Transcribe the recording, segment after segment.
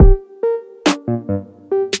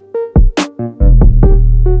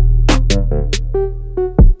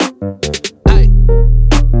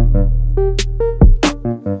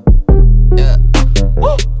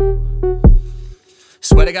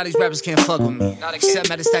how these rappers can't fuck with me. Except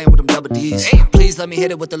at staying with them double D's. Please let me hit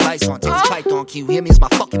it with the lights on. Take this pipe on, can you hear me? Is my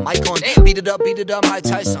fucking mic on? Beat it up, Mike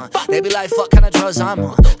Tyson. They be like, fuck kind of drugs I'm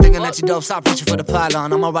on. Thinking that you dope, stop reaching for the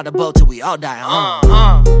pylon. I'ma ride the boat till we all die.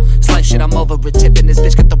 It's life shit, I'm over it. Tipping this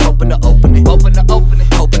bitch, got the rope in the opening. Hoping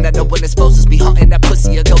that no one exposes me. Hunting that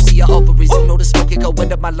pussy, a ghost, see your ovaries. You know the smoke, it go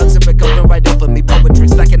into my lungs and it going right over me. Pouring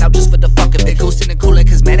drinks, backing out just for the fuck of it. Ghosting and cooling,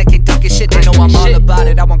 cause MANIC ain't ducking shit. They know I'm all about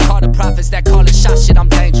it. I want call the prophets that call it shot shit, I'm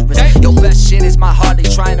dangerous. Your best shit is my Harley.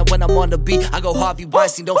 Trying to when I'm on the beat, I go Harvey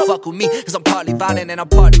Weinstein, don't fuck with me. Cause I'm partly violent and I'm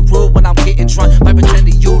partly rude when I'm getting drunk. Might pretend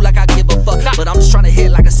to you like I give a fuck, but I'm just trying to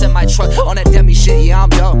hit like a semi-truck. On that demi shit, yeah, I'm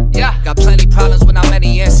dumb. Got plenty problems with not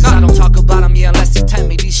many answers. I don't talk about them, yeah, unless he tempt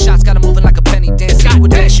me. These shots got him moving like a penny dance. You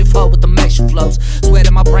would dance your flow with the extra flows. Swear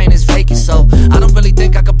that my brain is vacant, so I don't really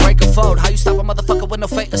think I could break a fold. How you stop a motherfucker with no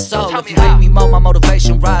fake or soul? If you hate me more, my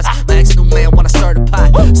motivation rise. My ex-new man wanna stir the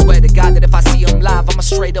pot. Swear to God that if I see him live, I'ma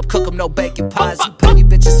straight up cook him no bacon pies. You petty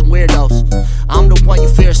bitches some weirdos, I'm the one you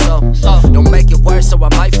fear, so don't make it worse, so I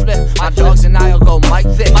might flip. My dogs and I'll go Mike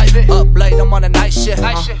Vick. Up late, I'm on a night shift.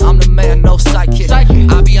 I'm the man, no sidekick.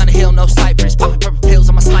 I be on the hill, no cypress. Popping purple pills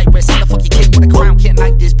on my snipe wrist. I'm the fucking king with a crown, can't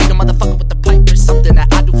like this. Beat a motherfucker with the pipe wrist. Something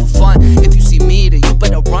that I do for fun. If you see me, then you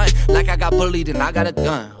better run. Like I got bullied and I got a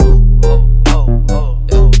gun.